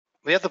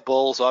We have the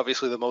bulls,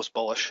 obviously the most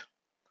bullish.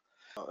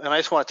 And I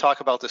just want to talk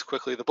about this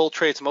quickly. The bull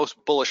trade's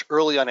most bullish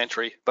early on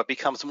entry, but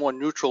becomes more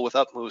neutral with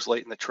up moves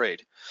late in the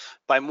trade.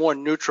 By more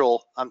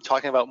neutral, I'm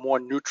talking about more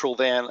neutral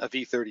than a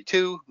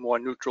V32, more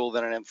neutral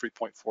than an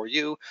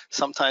M3.4U,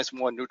 sometimes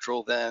more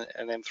neutral than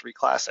an M3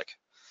 Classic,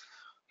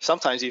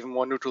 sometimes even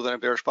more neutral than a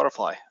bearish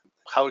butterfly.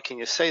 How can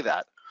you say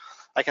that?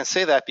 I can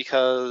say that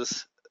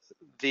because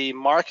the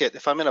market,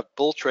 if I'm in a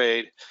bull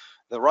trade,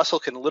 the Russell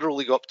can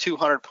literally go up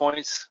 200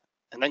 points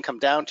and then come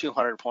down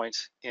 200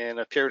 points in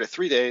a period of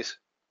 3 days,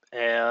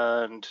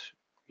 and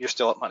you're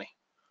still up money.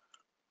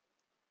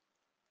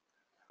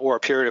 Or a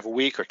period of a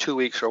week or 2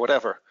 weeks or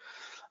whatever.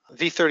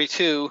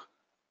 V32,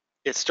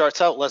 it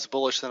starts out less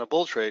bullish than a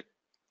bull trade,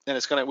 and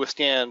it's going to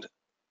withstand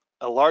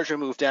a larger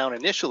move down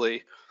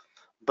initially,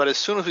 but as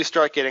soon as we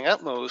start getting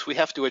up moves, we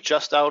have to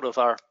adjust out of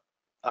our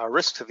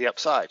risk to the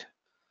upside.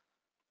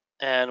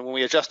 And when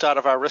we adjust out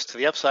of our risk to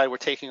the upside, we're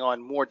taking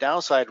on more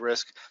downside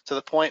risk to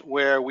the point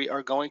where we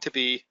are going to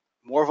be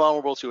more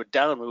vulnerable to a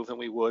down move than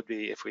we would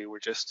be if we were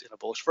just in a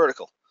bullish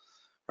vertical.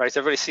 Right? So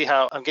everybody see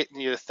how I'm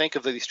getting you to think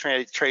of these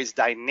trades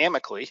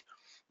dynamically,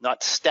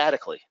 not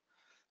statically.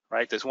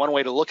 Right? There's one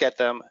way to look at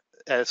them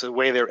as the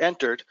way they're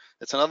entered.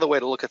 It's another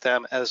way to look at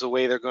them as the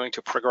way they're going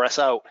to progress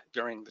out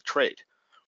during the trade.